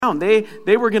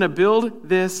They were going to build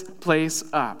this place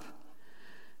up.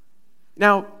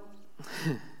 Now,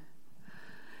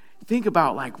 think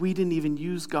about, like, we didn't even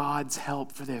use God's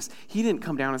help for this. He didn't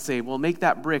come down and say, well, make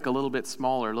that brick a little bit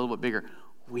smaller, a little bit bigger.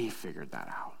 We figured that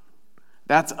out.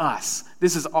 That's us.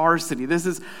 This is our city. This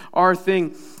is our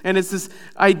thing. And it's this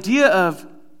idea of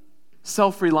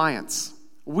self-reliance.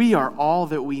 We are all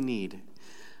that we need.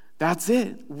 That's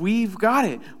it. We've got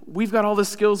it. We've got all the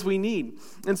skills we need.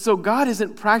 And so God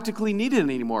isn't practically needed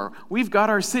anymore. We've got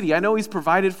our city. I know He's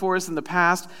provided for us in the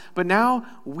past, but now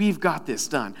we've got this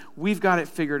done. We've got it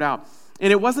figured out.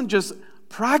 And it wasn't just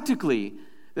practically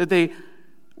that they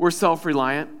were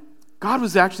self-reliant. God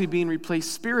was actually being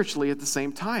replaced spiritually at the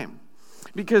same time.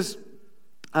 Because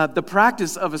the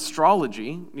practice of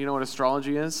astrology, you know what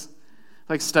astrology is?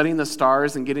 Like studying the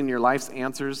stars and getting your life's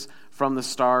answers from the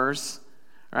stars.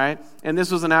 Right? And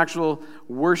this was an actual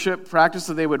worship practice,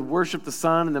 so they would worship the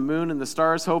sun and the moon and the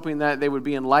stars, hoping that they would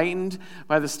be enlightened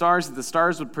by the stars, that the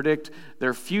stars would predict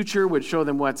their future, would show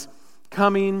them what's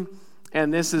coming.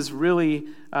 And this is really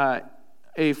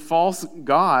a false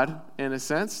god, in a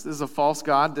sense. This is a false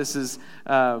god. This is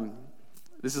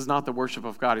not the worship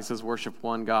of God. He says worship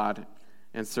one God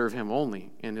and serve Him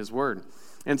only in His word.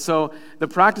 And so the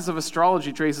practice of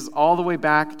astrology traces all the way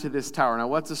back to this tower. Now,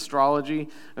 what's astrology?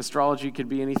 Astrology could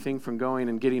be anything from going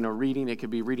and getting a reading. It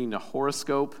could be reading a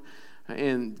horoscope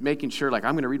and making sure, like,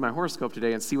 I'm going to read my horoscope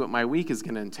today and see what my week is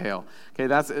going to entail. Okay,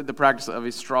 that's the practice of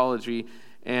astrology,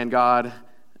 and God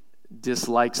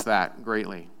dislikes that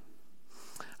greatly.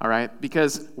 All right?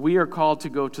 Because we are called to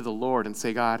go to the Lord and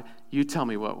say, God, you tell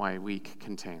me what my week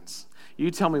contains.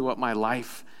 You tell me what my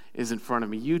life is in front of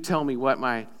me. You tell me what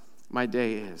my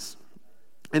day is.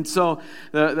 And so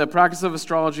the practice of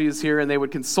astrology is here, and they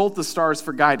would consult the stars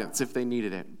for guidance if they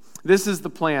needed it. This is the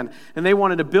plan. And they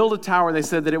wanted to build a tower. They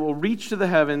said that it will reach to the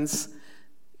heavens,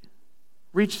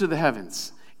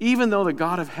 even though the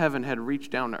God of heaven had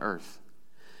reached down to earth.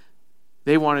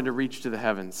 They wanted to reach to the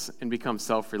heavens and become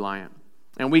self-reliant.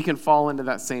 And we can fall into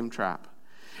that same trap.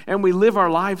 And we live our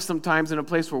lives sometimes in a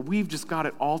place where we've just got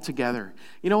it all together.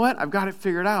 You know what? I've got it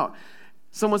figured out.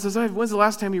 Someone says, when's the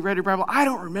last time you read your Bible? I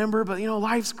don't remember, but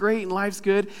life's great and life's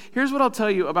good. Here's what I'll tell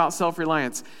you about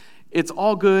self-reliance. It's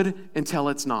all good until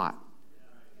it's not.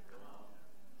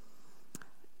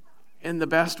 And the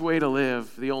best way to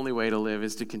live, the only way to live,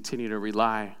 is to continue to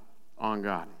rely on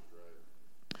God.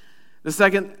 The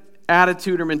second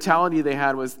attitude or mentality they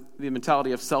had was the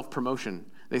mentality of self-promotion.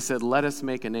 They said, let us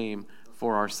make a name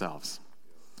for ourselves.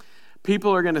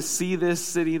 People are going to see this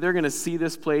city, they're going to see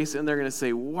this place, and they're going to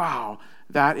say, wow,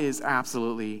 that is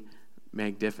absolutely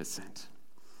magnificent.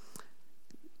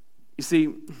 You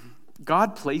see,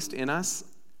 God placed in us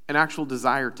an actual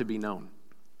desire to be known.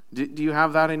 Do you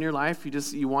have that in your life?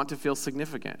 You want to feel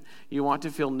significant. You want to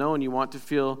feel known. You want to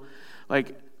feel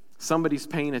like somebody's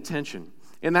paying attention.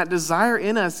 And that desire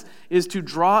in us is to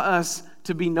draw us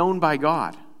to be known by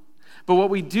God. But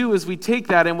what we do is we take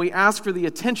that and we ask for the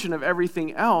attention of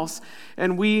everything else,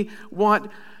 and we want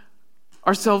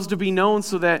ourselves to be known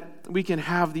so that we can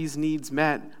have these needs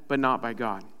met, but not by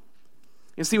God.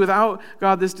 You see, without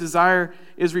God, this desire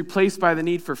is replaced by the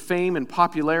need for fame and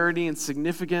popularity and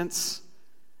significance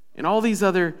and all these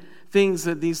other things,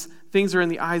 that these things are in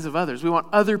the eyes of others. We want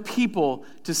other people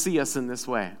to see us in this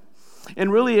way.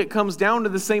 And really it comes down to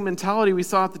the same mentality we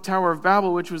saw at the Tower of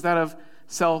Babel, which was that of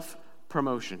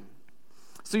self-promotion.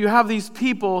 So you have these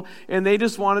people, and they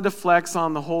just wanted to flex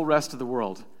on the whole rest of the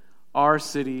world. Our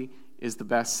city is the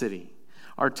best city.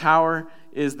 Our tower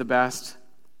is the best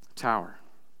tower.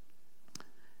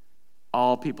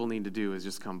 All people need to do is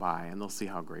just come by, and they'll see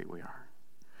how great we are.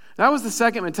 That was the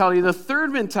second mentality. The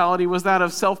third mentality was that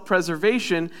of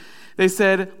self-preservation. They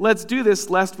said, let's do this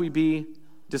lest we be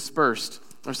dispersed.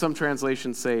 Or some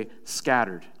translations say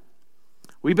scattered.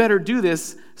 We better do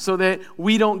this so that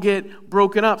we don't get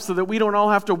broken up, so that we don't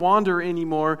all have to wander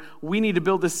anymore. We need to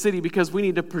build this city because we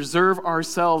need to preserve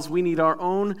ourselves. We need our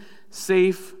own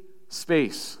safe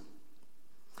space.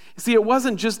 See, it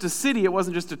wasn't just a city. It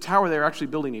wasn't just a tower. They were actually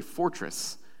building a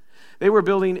fortress. They were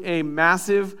building a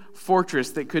massive fortress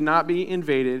that could not be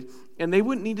invaded, and they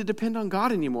wouldn't need to depend on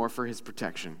God anymore for His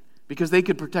protection because they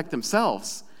could protect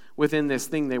themselves within this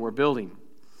thing they were building.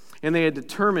 And they had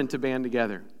determined to band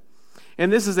together.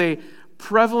 And this is a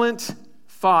prevalent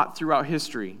thought throughout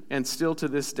history and still to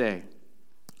this day.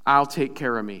 I'll take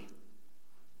care of me.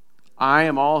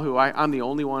 I'm the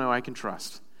only one who I can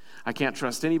trust. I can't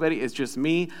trust anybody. It's just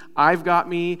me. I've got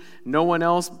me. No one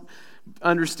else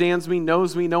understands me,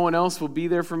 knows me. No one else will be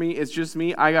there for me. It's just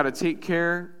me. I got to take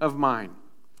care of mine.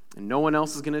 And no one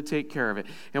else is going to take care of it.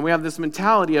 And we have this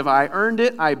mentality of, I earned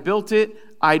it, I built it,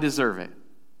 I deserve it.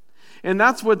 And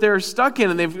that's what they're stuck in.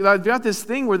 And they've got this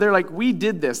thing where they're like, we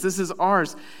did this. This is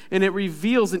ours. And it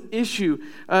reveals an issue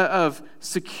of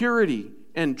security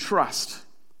and trust.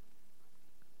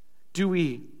 Do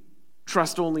we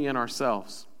trust only in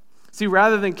ourselves? See,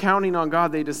 rather than counting on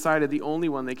God, they decided the only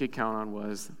one they could count on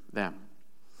was them.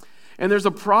 And there's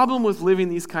a problem with living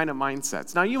these kind of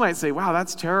mindsets. Now, you might say, wow,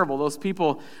 that's terrible. Those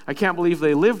people, I can't believe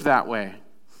they lived that way.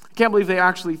 I can't believe they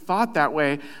actually thought that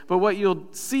way. But what you'll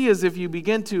see is if you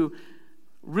begin to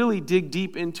really dig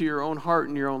deep into your own heart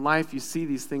and your own life, you see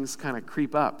these things kind of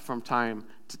creep up from time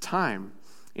to time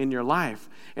in your life.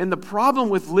 And the problem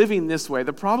with living this way,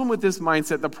 the problem with this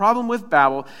mindset, the problem with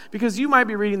Babel, because you might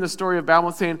be reading the story of Babel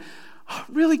and saying, oh,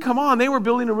 really, come on, they were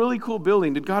building a really cool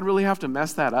building. Did God really have to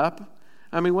mess that up?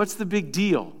 I mean, what's the big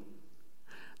deal?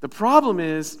 The problem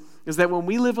is that when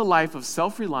we live a life of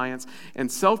self-reliance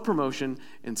and self-promotion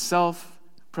and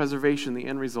self-preservation, the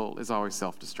end result is always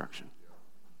self-destruction.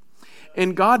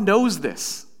 And God knows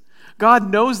this.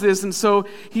 God knows this, and so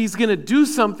he's going to do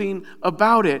something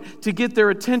about it to get their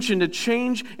attention, to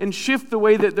change and shift the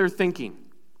way that they're thinking.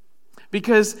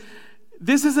 Because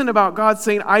this isn't about God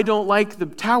saying, I don't like the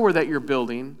tower that you're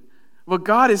building. What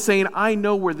God is saying, I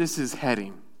know where this is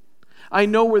heading. I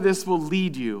know where this will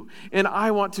lead you. And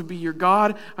I want to be your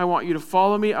God. I want you to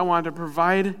follow me. I want to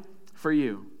provide for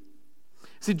you.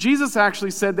 See, Jesus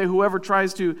actually said that whoever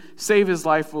tries to save his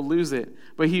life will lose it,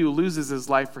 but he who loses his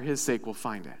life for his sake will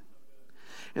find it.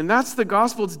 And that's the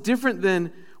gospel. It's different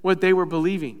than what they were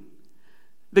believing.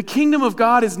 The kingdom of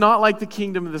God is not like the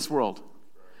kingdom of this world.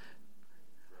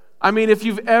 I mean, if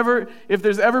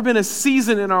there's ever been a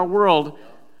season in our world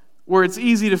where it's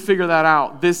easy to figure that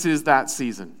out, this is that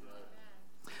season.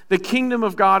 The kingdom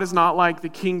of God is not like the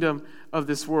kingdom of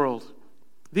this world.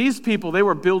 These people, they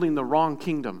were building the wrong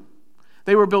kingdom.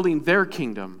 They were building their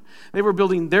kingdom. They were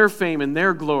building their fame and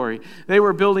their glory. They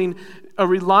were building a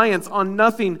reliance on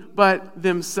nothing but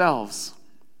themselves.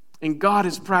 And God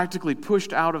is practically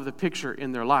pushed out of the picture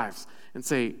in their lives and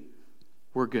say,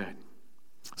 we're good.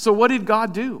 So what did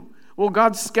God do? Well,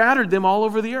 God scattered them all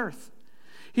over the earth.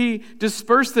 He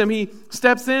dispersed them. He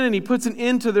steps in and he puts an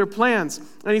end to their plans.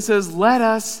 And he says, let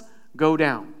us go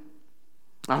down.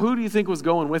 Now, who do you think was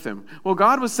going with him? Well,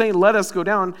 God was saying, let us go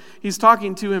down. He's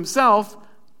talking to himself.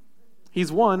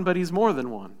 He's one, but he's more than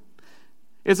one.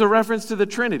 It's a reference to the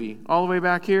Trinity, all the way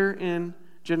back here in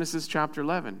Genesis chapter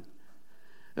 11.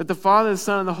 That the Father, the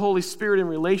Son, and the Holy Spirit in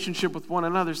relationship with one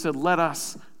another said, let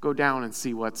us go down and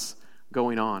see what's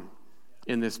going on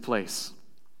in this place.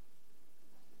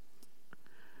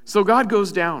 So God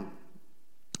goes down,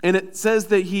 and it says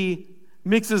that he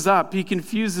mixes up, he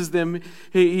confuses them,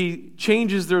 he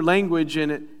changes their language,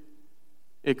 and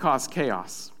it caused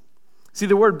chaos. See,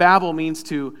 the word Babel means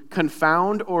to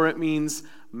confound, or it means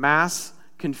mass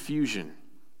confusion.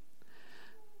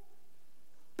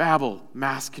 Babel,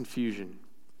 mass confusion.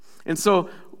 And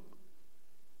so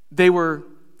they were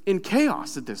in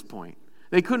chaos at this point.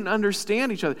 They couldn't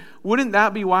understand each other. Wouldn't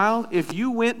that be wild if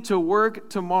you went to work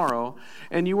tomorrow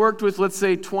and you worked with, let's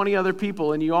say, 20 other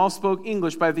people and you all spoke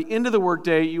English? By the end of the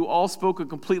workday, you all spoke a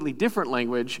completely different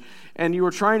language and you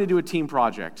were trying to do a team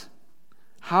project.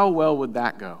 How well would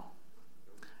that go?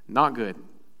 Not good.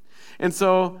 And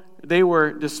so they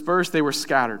were dispersed. They were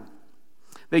scattered.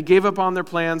 They gave up on their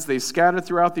plans. They scattered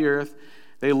throughout the earth.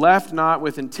 They left not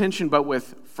with intention but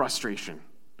with frustration.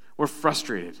 We're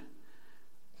frustrated.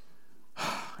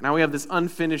 Now we have this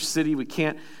unfinished city. We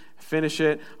can't finish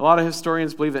it. A lot of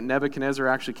historians believe that Nebuchadnezzar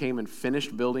actually came and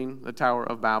finished building the Tower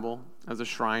of Babel as a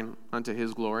shrine unto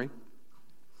his glory.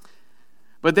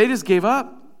 But they just gave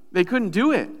up. They couldn't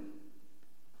do it.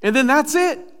 And then that's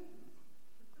it.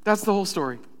 That's the whole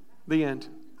story. The end.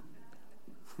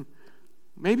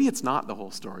 Maybe it's not the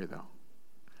whole story, though.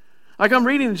 Like I'm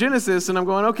reading Genesis and I'm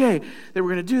going, okay, they were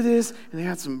going to do this, and they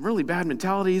had some really bad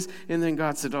mentalities, and then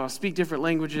God said, speak different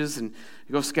languages, and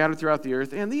you go scattered throughout the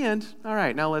earth. And the end, all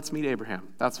right, now let's meet Abraham.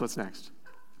 That's what's next.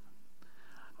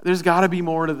 There's got to be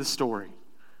more to the story.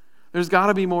 There's got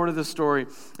to be more to the story.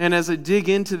 And as I dig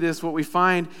into this, what we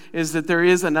find is that there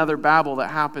is another Babel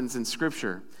that happens in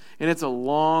Scripture, and it's a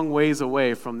long ways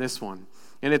away from this one.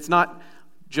 And it's not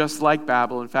just like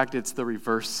Babel. In fact, it's the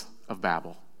reverse of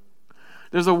Babel.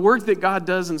 There's a work that God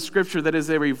does in Scripture that is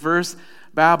a reverse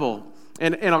Babel.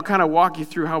 And I'll kind of walk you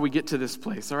through how we get to this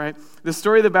place, all right? The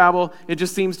story of the Babel, it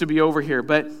just seems to be over here.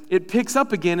 But it picks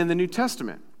up again in the New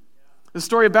Testament. The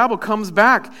story of Babel comes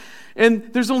back.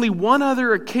 And there's only one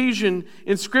other occasion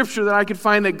in Scripture that I could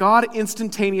find that God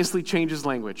instantaneously changes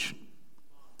language.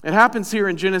 It happens here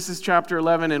in Genesis chapter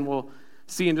 11, and we'll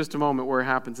see in just a moment where it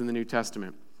happens in the New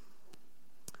Testament.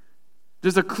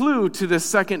 There's a clue to this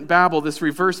second Babel, this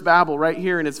reverse Babel, right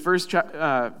here in its verse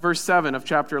 7 of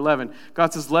chapter 11.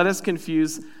 God says, let us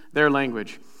confuse their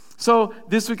language. So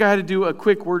this week I had to do a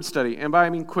quick word study. And by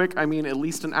I mean quick, I mean at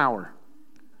least an hour.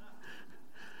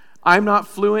 I'm not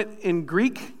fluent in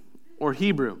Greek or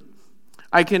Hebrew.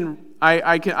 I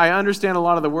understand a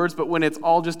lot of the words, but when it's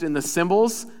all just in the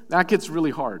symbols, that gets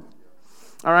really hard.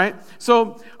 All right?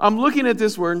 So I'm looking at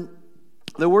this word.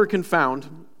 The word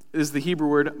confound is the Hebrew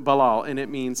word balal, and it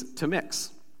means to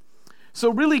mix.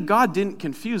 So really, God didn't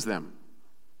confuse them.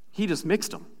 He just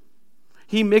mixed them.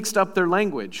 He mixed up their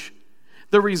language.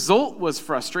 The result was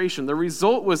frustration. The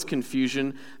result was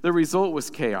confusion. The result was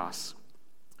chaos.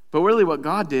 But really what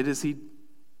God did is he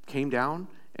came down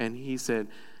and he said,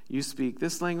 you speak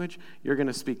this language, you're going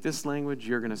to speak this language,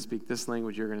 you're going to speak this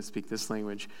language, you're going to speak this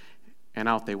language, and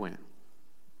out they went.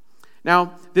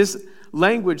 Now, this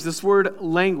language, this word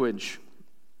language,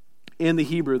 in the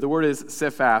Hebrew, the word is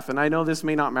sephath. And I know this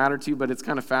may not matter to you, but it's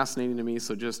kind of fascinating to me,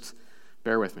 so just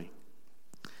bear with me.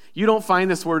 You don't find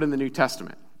this word in the New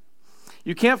Testament.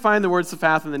 You can't find the word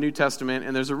sephath in the New Testament,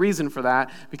 and there's a reason for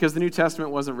that, because the New Testament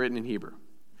wasn't written in Hebrew.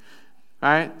 All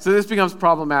right? So this becomes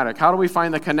problematic. How do we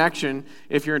find the connection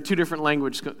if you're in two different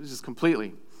languages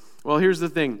completely? Well, here's the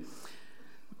thing.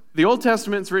 The Old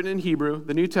Testament is written in Hebrew.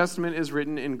 The New Testament is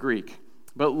written in Greek.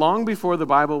 But long before the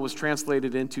Bible was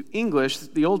translated into English,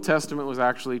 the Old Testament was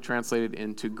actually translated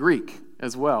into Greek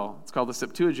as well. It's called the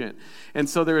Septuagint. And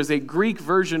so there is a Greek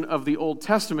version of the Old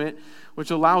Testament,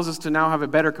 which allows us to now have a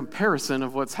better comparison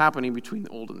of what's happening between the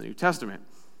Old and the New Testament.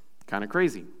 Kind of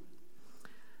crazy.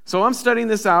 So I'm studying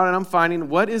this out, and I'm finding,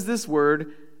 what is this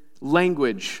word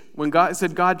language? When God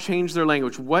said God changed their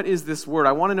language, what is this word?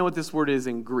 I want to know what this word is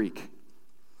in Greek.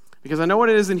 Because I know what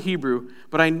it is in Hebrew,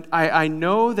 but I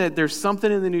know that there's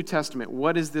something in the New Testament.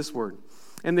 What is this word?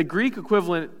 And the Greek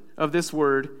equivalent of this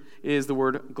word is the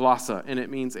word glossa, and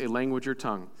it means a language or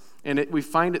tongue. And we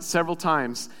find it several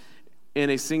times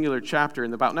in a singular chapter in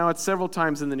the Bible. Now, it's several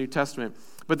times in the New Testament,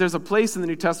 but there's a place in the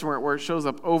New Testament where it shows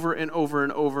up over and over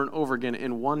and over and over again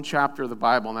in one chapter of the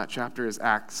Bible, and that chapter is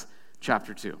Acts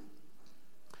chapter 2.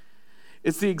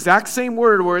 It's the exact same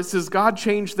word where it says God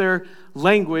changed their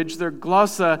language, their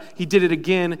glossa. He did it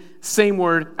again, same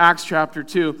word, Acts chapter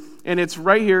 2. And it's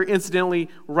right here, incidentally,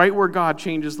 right where God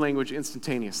changes language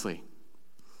instantaneously.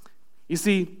 You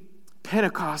see,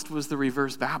 Pentecost was the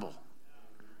reverse Babel.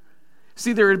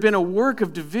 See, there had been a work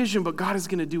of division, but God is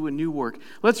going to do a new work.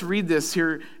 Let's read this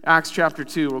here, Acts chapter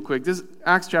 2, real quick. This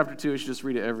Acts chapter 2, I should just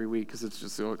read it every week because it's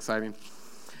just so exciting.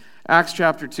 Acts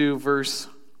chapter 2,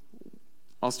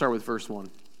 I'll start with verse 1.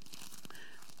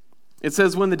 It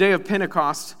says, when the day of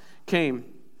Pentecost came,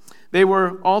 they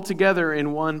were all together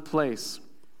in one place.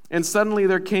 And suddenly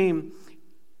there came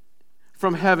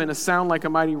from heaven a sound like a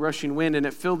mighty rushing wind, and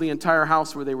it filled the entire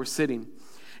house where they were sitting.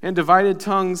 And divided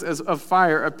tongues as of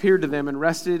fire appeared to them and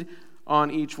rested on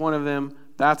each one of them.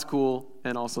 That's cool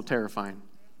and also terrifying.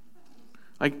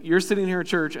 Like, you're sitting here at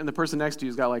church, and the person next to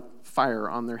you's got like fire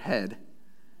on their head,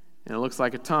 and it looks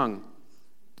like a tongue.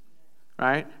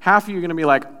 Right? Half of you are going to be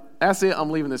like, that's it, I'm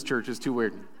leaving this church, it's too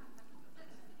weird.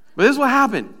 But this is what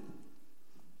happened.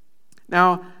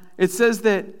 Now, it says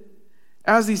that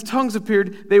as these tongues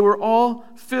appeared, they were all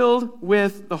filled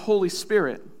with the Holy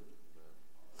Spirit.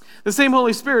 The same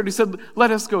Holy Spirit who said, let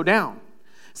us go down.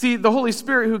 See, the Holy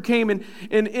Spirit who came and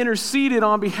interceded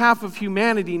on behalf of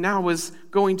humanity now was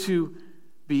going to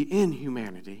be in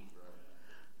humanity.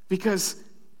 Because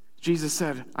Jesus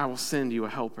said, I will send you a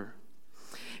helper.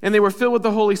 And they were filled with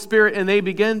the Holy Spirit, and they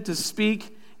began to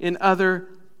speak in other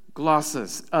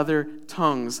glossas, other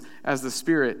tongues, as the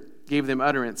Spirit gave them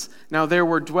utterance. Now there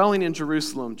were dwelling in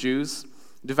Jerusalem Jews,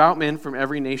 devout men from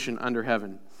every nation under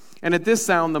heaven. And at this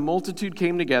sound the multitude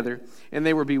came together, and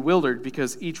they were bewildered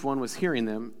because each one was hearing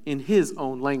them in his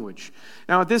own language.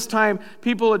 Now at this time,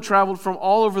 people had traveled from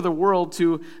all over the world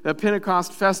to the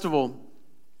Pentecost festival.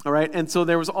 All right, and so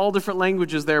there was all different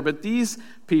languages there, but these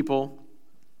people,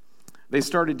 they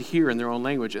started to hear in their own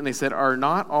language. And they said, are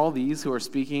not all these who are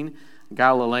speaking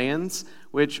Galileans,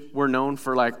 which were known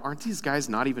for aren't these guys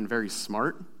not even very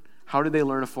smart? How did they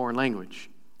learn a foreign language?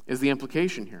 Is the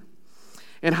implication here.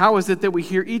 And how is it that we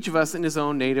hear each of us in his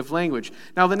own native language?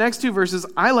 Now the next two verses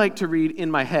I like to read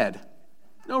in my head.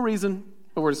 No reason,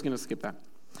 but we're just going to skip that.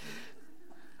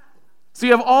 So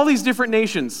you have all these different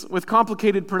nations with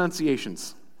complicated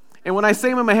pronunciations. And when I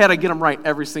say them in my head, I get them right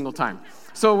every single time.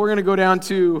 So we're going to go down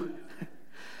to...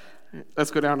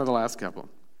 Let's go down to the last couple.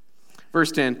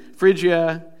 Verse 10,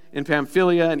 Phrygia, in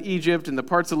Pamphylia and Egypt and the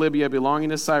parts of Libya belonging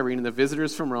to Cyrene and the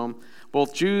visitors from Rome,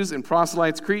 both Jews and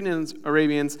proselytes, Cretans and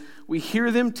Arabians, we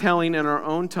hear them telling in our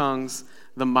own tongues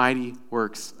the mighty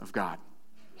works of God.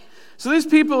 So these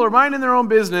people are minding their own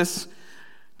business,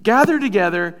 gathered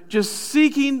together, just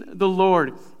seeking the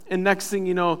Lord. And next thing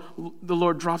you know, the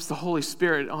Lord drops the Holy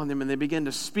Spirit on them and they begin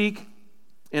to speak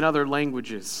in other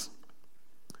languages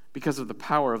because of the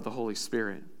power of the Holy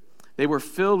Spirit. They were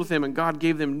filled with Him, and God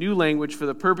gave them new language for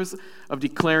the purpose of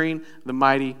declaring the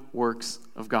mighty works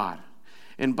of God.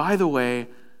 And by the way,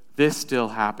 this still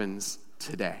happens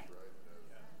today.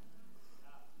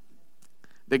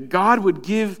 That God would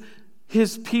give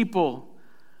His people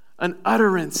an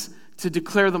utterance to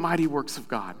declare the mighty works of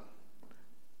God.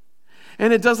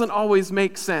 And it doesn't always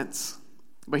make sense,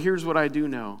 but here's what I do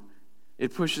know.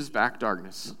 It pushes back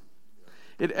darkness.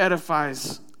 It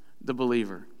edifies the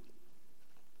believer.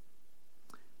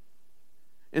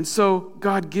 And so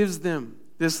God gives them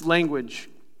this language.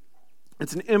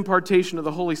 It's an impartation of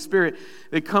the Holy Spirit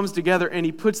that comes together, and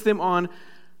He puts them on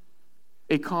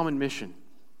a common mission.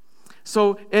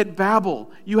 So at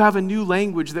Babel, you have a new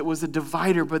language that was a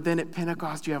divider, but then at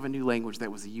Pentecost, you have a new language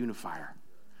that was a unifier.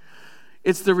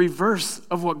 It's the reverse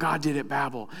of what God did at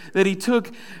Babel, that He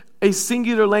took a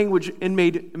singular language and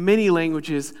made many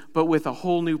languages, but with a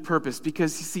whole new purpose.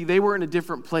 Because, you see, they were in a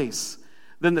different place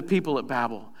than the people at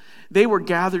Babel. They were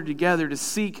gathered together to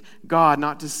seek God,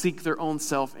 not to seek their own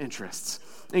self-interests.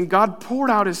 And God poured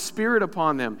out His Spirit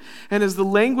upon them. And as the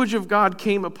language of God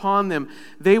came upon them,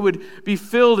 they would be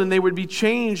filled and they would be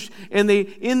changed. And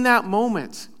in that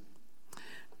moment,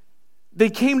 they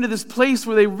came to this place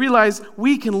where they realized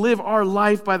we can live our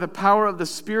life by the power of the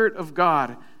Spirit of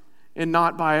God and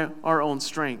not by our own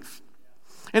strength.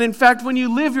 And in fact, when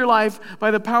you live your life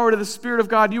by the power of the Spirit of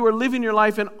God, you are living your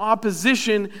life in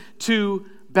opposition to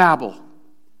Babel.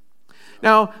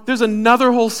 Now, there's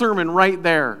another whole sermon right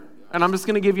there, and I'm just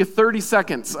going to give you 30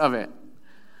 seconds of it.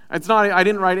 It's not, I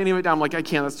didn't write any of it down. I'm like, I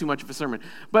can't, that's too much of a sermon.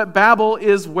 But Babel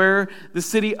is where the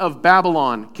city of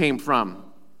Babylon came from,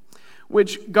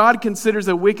 which God considers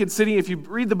a wicked city. If you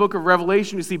read the book of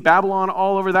Revelation, you see Babylon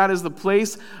all over. That is the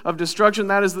place of destruction.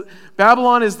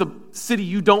 Babylon is the city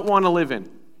you don't want to live in.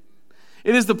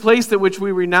 It is the place that which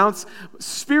we renounce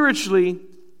spiritually,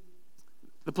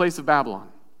 the place of Babylon.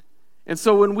 And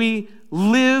so when we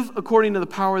live according to the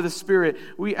power of the Spirit,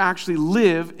 we actually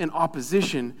live in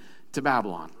opposition to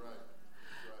Babylon.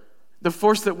 The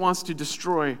force that wants to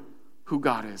destroy who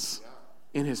God is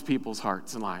in His people's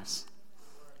hearts and lives.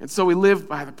 And so we live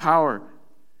by the power.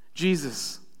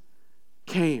 Jesus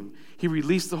came. He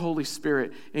released the Holy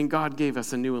Spirit, and God gave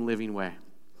us a new and living way.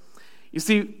 You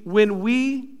see, when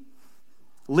we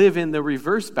live in the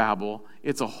reverse Babel,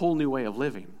 it's a whole new way of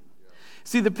living.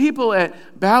 See, the people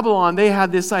at Babylon, they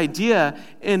had this idea,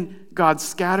 and God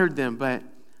scattered them,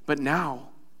 but now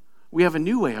we have a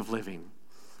new way of living.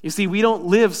 You see, we don't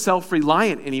live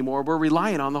self-reliant anymore. We're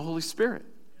reliant on the Holy Spirit.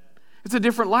 It's a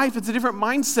different life. It's a different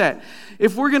mindset.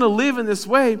 If we're going to live in this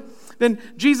way, then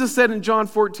Jesus said in John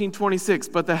 14:26,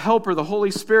 "But the Helper, the Holy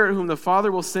Spirit, whom the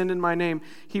Father will send in my name,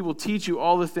 He will teach you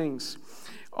all things,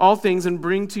 and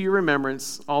bring to your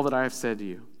remembrance all that I have said to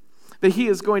you." That He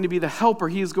is going to be the helper.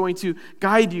 He is going to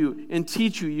guide you and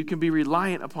teach you. You can be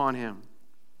reliant upon Him.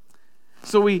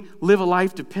 So we live a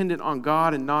life dependent on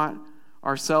God and not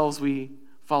ourselves. We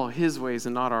follow His ways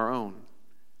and not our own.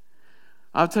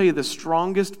 I'll tell you, the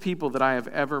strongest people that I have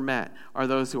ever met are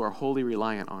those who are wholly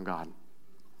reliant on God.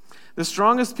 The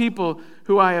strongest people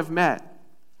who I have met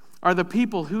are the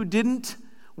people who didn't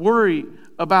worry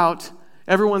about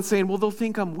everyone saying, well, they'll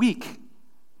think I'm weak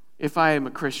if I am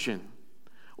a Christian,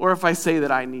 or if I say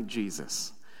that I need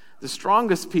Jesus. The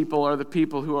strongest people are the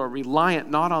people who are reliant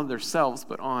not on themselves,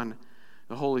 but on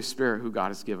the Holy Spirit who God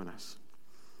has given us.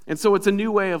 And so it's a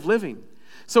new way of living.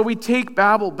 So we take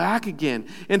Babel back again.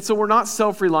 And so we're not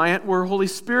self-reliant, we're Holy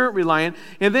Spirit reliant.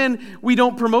 And then we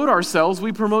don't promote ourselves,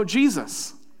 we promote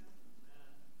Jesus.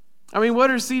 I mean,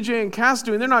 what are CJ and Cass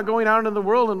doing? They're not going out into the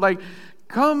world and like,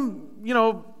 come,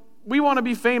 we want to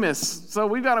be famous. So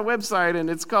we've got a website and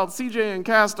it's called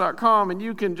cjandcass.com, and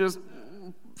you can just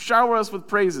shower us with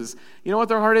praises. You know what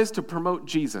their heart is? To promote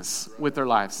Jesus with their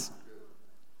lives.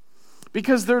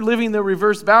 Because they're living the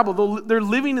reverse Babel. They're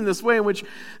living in this way in which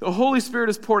the Holy Spirit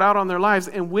is poured out on their lives.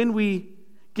 And when we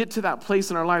get to that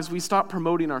place in our lives, we stop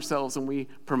promoting ourselves and we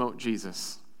promote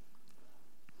Jesus.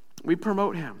 We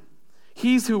promote Him.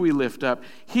 He's who we lift up.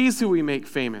 He's who we make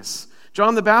famous.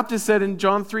 John the Baptist said in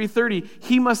John 3:30,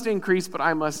 He must increase, but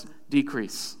I must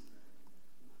decrease.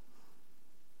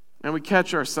 And we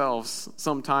catch ourselves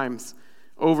sometimes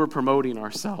over promoting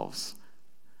ourselves.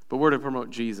 But we're to promote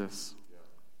Jesus.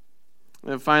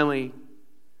 And then finally,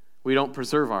 we don't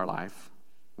preserve our life.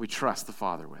 We trust the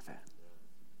Father with it.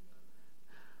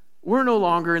 We're no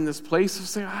longer in this place of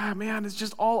saying, man, it's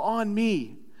just all on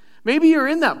me. Maybe you're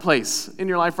in that place in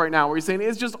your life right now where you're saying,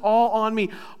 it's just all on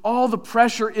me. All the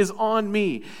pressure is on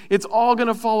me. It's all going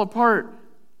to fall apart.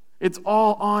 It's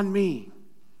all on me.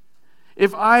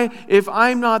 If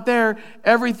I'm not there,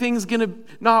 everything's going to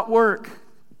not work.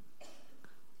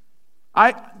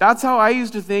 That's how I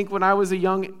used to think when I was a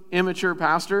young, immature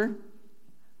pastor.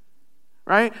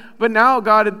 Right? But now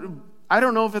God, I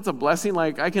don't know if it's a blessing,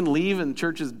 like I can leave and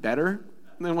church is better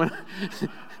than when,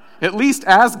 at least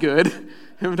as good,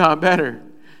 if not better.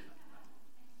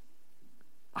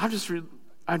 I'm just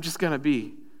going to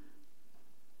be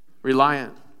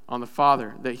reliant on the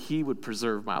Father that He would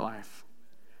preserve my life.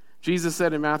 Jesus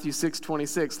said in Matthew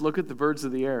 6:26, look at the birds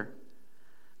of the air.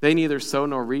 They neither sow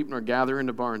nor reap nor gather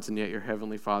into barns, and yet your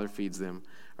heavenly Father feeds them.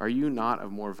 Are you not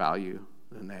of more value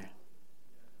than they?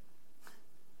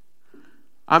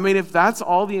 I mean, if that's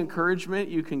all the encouragement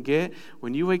you can get,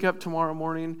 when you wake up tomorrow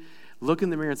morning, look in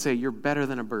the mirror and say, you're better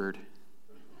than a bird.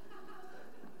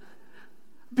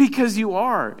 Because you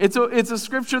are. It's a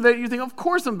scripture that you think, of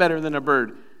course I'm better than a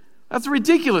bird. That's a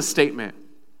ridiculous statement.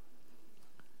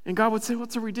 And God would say,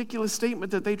 what's a ridiculous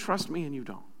statement that they trust me and you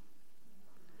don't?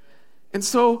 And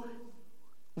so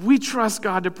we trust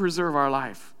God to preserve our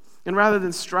life. And rather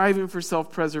than striving for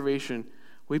self-preservation,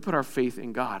 we put our faith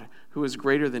in God, who is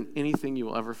greater than anything you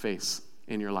will ever face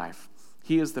in your life.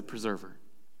 He is the preserver.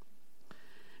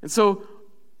 And so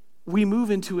we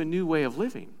move into a new way of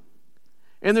living.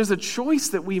 And there's a choice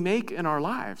that we make in our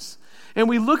lives. And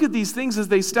we look at these things as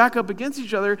they stack up against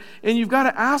each other, and you've got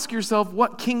to ask yourself,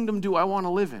 what kingdom do I want to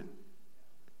live in?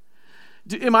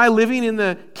 Am I living in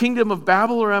the kingdom of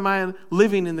Babel, or am I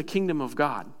living in the kingdom of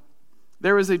God?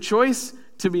 There is a choice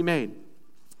to be made.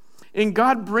 And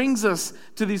God brings us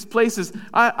to these places.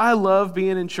 I love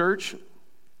being in church.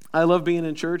 I love being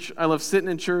in church. I love sitting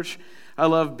in church. I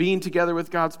love being together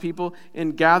with God's people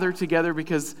and gather together,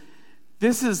 because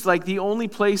this is like the only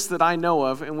place that I know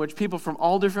of in which people from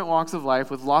all different walks of life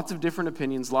with lots of different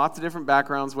opinions, lots of different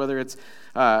backgrounds, whether it's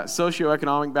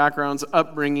socioeconomic backgrounds,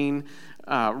 upbringing,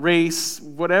 race,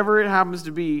 whatever it happens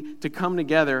to be, to come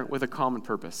together with a common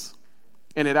purpose.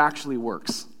 And it actually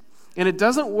works. And it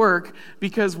doesn't work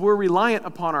because we're reliant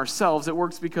upon ourselves. It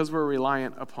works because we're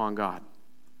reliant upon God.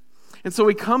 And so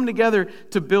we come together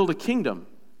to build a kingdom.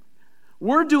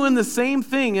 We're doing the same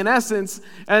thing, in essence,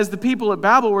 as the people at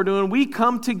Babel were doing. We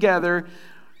come together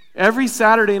every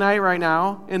Saturday night right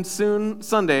now, and soon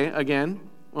Sunday again,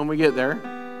 when we get there.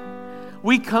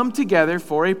 We come together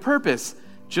for a purpose,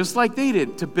 just like they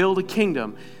did, to build a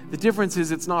kingdom. The difference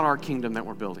is it's not our kingdom that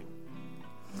we're building.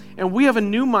 And we have a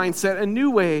new mindset, a new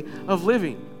way of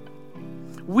living.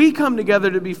 We come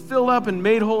together to be filled up and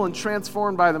made whole and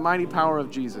transformed by the mighty power of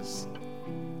Jesus,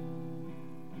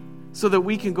 so that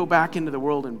we can go back into the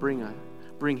world and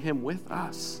bring Him with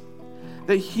us.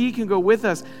 That He can go with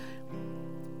us.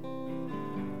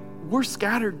 We're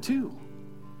scattered too.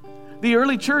 The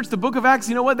early church, the book of Acts,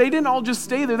 you know what? They didn't all just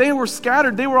stay there. They were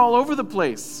scattered. They were all over the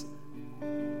place.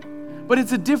 But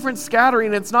it's a different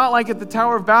scattering. It's not like at the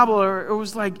Tower of Babel, or it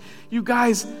was like, you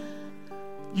guys,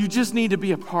 you just need to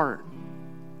be apart.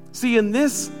 See, in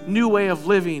this new way of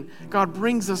living, God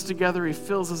brings us together. He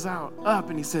fills us up,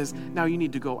 and He says, now you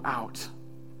need to go out.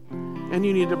 And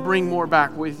you need to bring more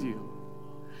back with you.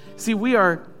 See, we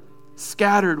are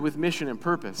scattered with mission and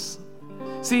purpose.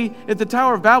 See, at the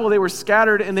Tower of Babel, they were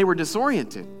scattered and they were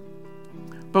disoriented.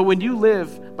 But when you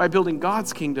live by building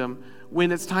God's kingdom,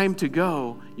 when it's time to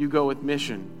go, you go with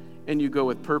mission and you go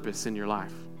with purpose in your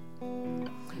life. And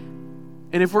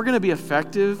if we're going to be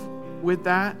effective with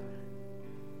that,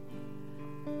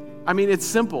 I mean, it's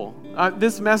simple.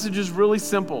 This message is really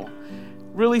simple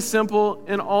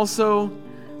and also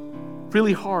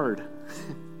really hard.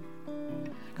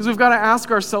 Because we've got to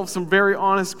ask ourselves some very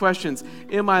honest questions.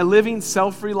 Am I living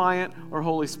self-reliant or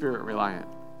Holy Spirit reliant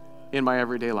in my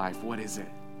everyday life? What is it?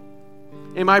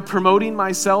 Am I promoting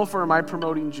myself or am I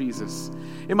promoting Jesus?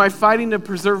 Am I fighting to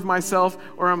preserve myself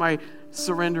or am I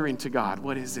surrendering to God?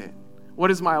 What is it? What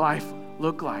does my life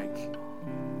look like?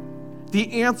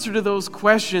 The answer to those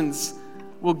questions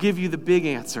will give you the big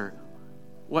answer.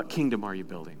 What kingdom are you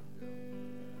building?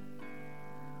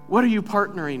 What are you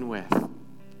partnering with?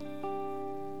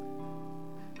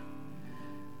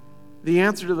 The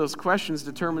answer to those questions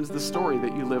determines the story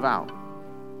that you live out.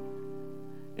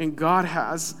 And God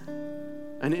has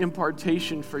an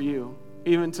impartation for you,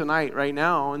 even tonight, right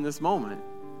now, in this moment.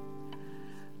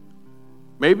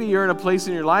 Maybe you're in a place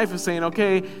in your life of saying,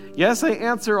 okay, yes, I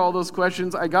answer all those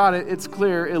questions. I got it. It's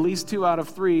clear. At least 2 out of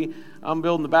 3, I'm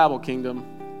building the Babel kingdom.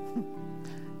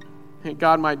 And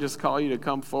God might just call you to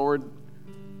come forward,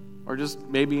 or just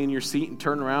maybe in your seat and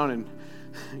turn around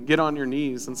and get on your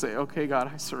knees and say, okay, God,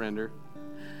 I surrender.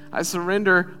 I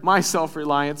surrender my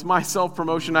self-reliance, my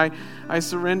self-promotion. I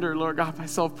surrender, Lord God, my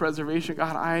self-preservation.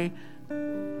 God,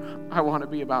 I want to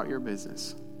be about your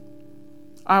business.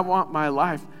 I want my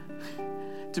life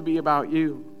to be about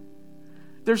you.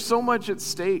 There's so much at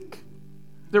stake.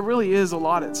 There really is a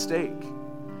lot at stake.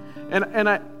 And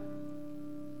I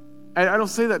don't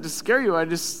say that to scare you. I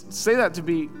just say that to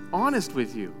be honest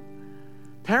with you.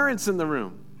 Parents in the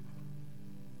room,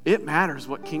 it matters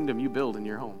what kingdom you build in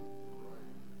your home.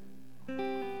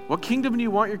 What kingdom do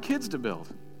you want your kids to build?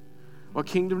 What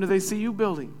kingdom do they see you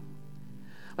building?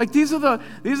 Like these are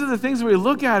the things we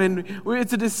look at, and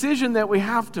it's a decision that we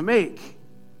have to make.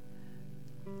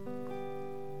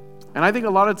 And I think a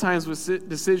lot of times with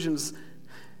decisions,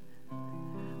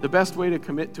 the best way to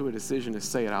commit to a decision is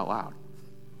say it out loud.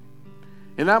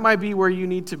 And that might be where you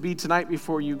need to be tonight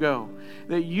before you go.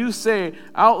 That you say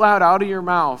out loud, out of your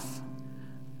mouth,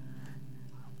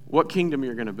 what kingdom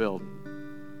you're going to build.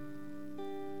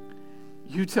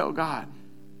 You tell God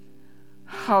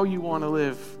how you want to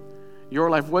live your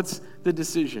life. What's the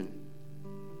decision?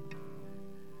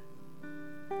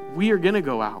 We are going to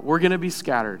go out. We're going to be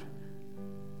scattered.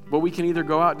 But we can either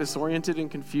go out disoriented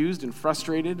and confused and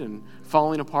frustrated and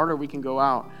falling apart, or we can go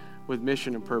out with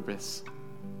mission and purpose.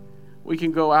 We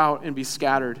can go out and be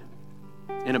scattered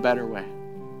in a better way.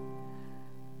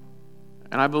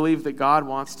 And I believe that God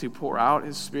wants to pour out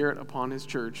his Spirit upon his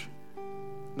church.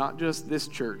 Not just this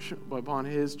church, but upon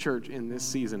his church in this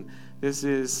season. This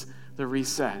is the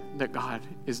reset that God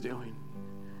is doing.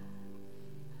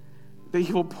 That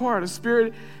he will pour out his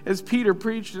Spirit. As Peter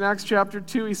preached in Acts chapter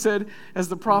 2, he said, as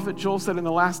the prophet Joel said, in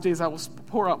the last days I will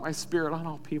pour out my Spirit on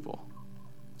all people.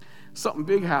 Something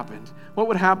big happened. What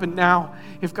would happen now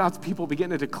if God's people begin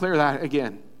to declare that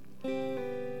again? I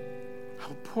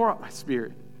will pour out my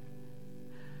Spirit.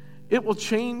 It will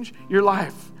change your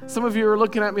life. Some of you are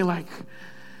looking at me like,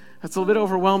 that's a little bit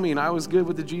overwhelming. I was good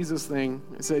with the Jesus thing.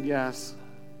 I said, yes.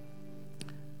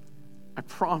 I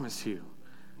promise you,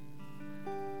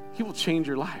 he will change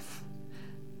your life.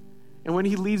 And when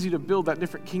he leads you to build that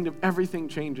different kingdom, everything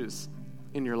changes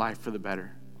in your life for the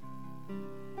better.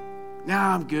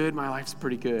 Now I'm good. My life's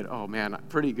pretty good. Oh, man,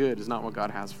 pretty good is not what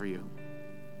God has for you.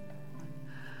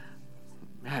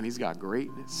 Man, he's got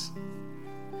greatness.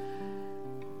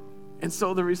 And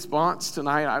so the response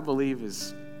tonight, I believe,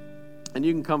 is, and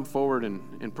you can come forward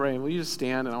and pray. Will you just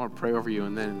stand, and I want to pray over you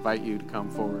and then invite you to come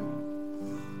forward.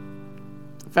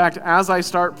 In fact, as I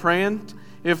start praying,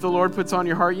 if the Lord puts on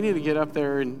your heart, you need to get up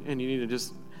there and you need to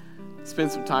just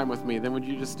spend some time with me. Then would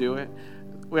you just do it?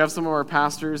 We have some of our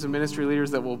pastors and ministry leaders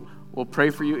that will pray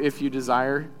for you if you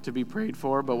desire to be prayed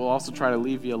for, but we'll also try to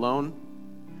leave you alone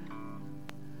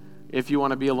if you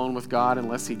want to be alone with God,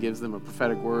 unless he gives them a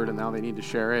prophetic word and now they need to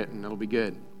share it, and it'll be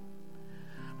good.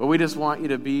 But we just want you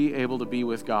to be able to be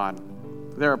with God.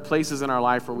 There are places in our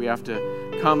life where we have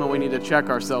to come and we need to check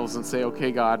ourselves and say,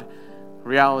 okay, God,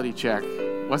 reality check.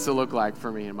 What's it look like for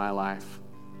me in my life?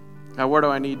 Now, where do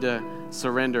I need to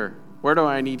surrender? Where do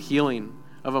I need healing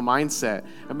of a mindset?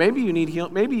 And maybe you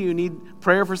need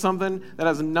prayer for something that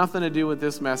has nothing to do with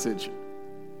this message.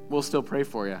 We'll still pray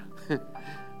for you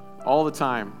all the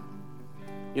time.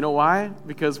 You know why?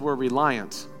 Because we're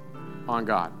reliant on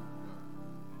God.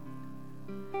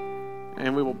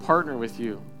 And we will partner with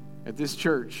you at this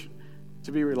church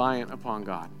to be reliant upon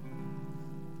God.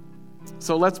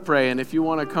 So let's pray. And if you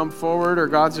want to come forward, or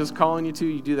God's just calling you to,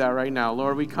 you do that right now.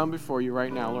 Lord, we come before you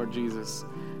right now, Lord Jesus.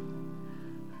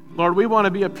 Lord, we want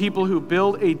to be a people who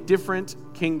build a different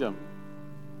kingdom.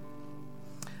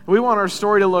 We want our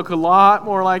story to look a lot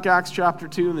more like Acts chapter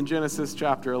 2 than Genesis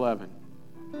chapter 11.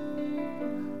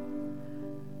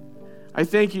 I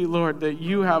thank you, Lord, that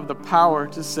you have the power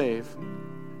to save,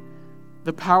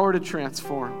 the power to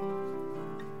transform.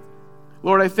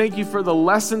 Lord, I thank you for the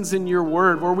lessons in your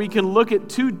word where we can look at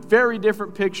 2 very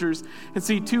different pictures and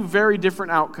see 2 very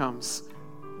different outcomes.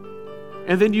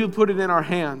 And then you put it in our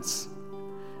hands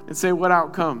and say, what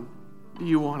outcome do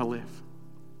you want to live?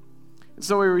 And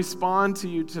so we respond to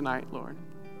you tonight, Lord.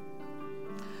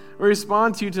 We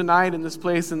respond to you tonight in this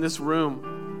place, in this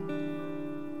room.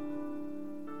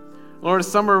 Lord,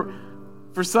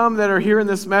 for some that are hearing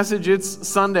this message, it's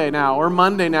Sunday now or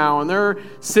Monday now, and they're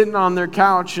sitting on their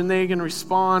couch and they can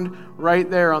respond right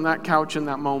there on that couch in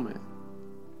that moment.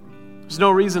 There's no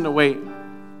reason to wait.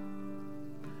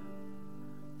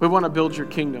 We want to build your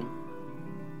kingdom.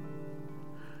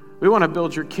 We want to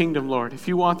build your kingdom, Lord. If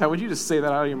you want that, would you just say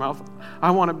that out of your mouth?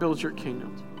 I want to build your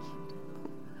kingdom.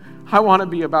 I want to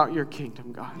be about your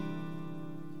kingdom, God.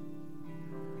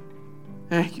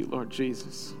 Thank you, Lord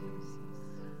Jesus.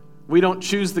 We don't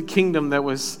choose the kingdom that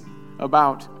was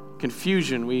about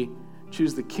confusion. We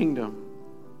choose the kingdom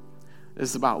that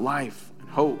is about life and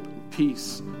hope and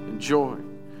peace and joy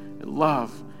and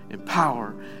love and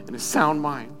power and a sound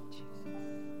mind.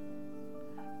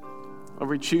 Lord,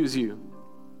 we choose you.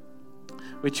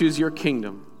 We choose your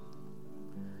kingdom.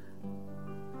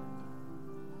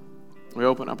 We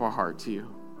open up our heart to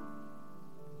you.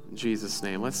 In Jesus'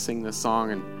 name, let's sing this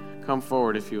song and come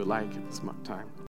forward if you would like at this time.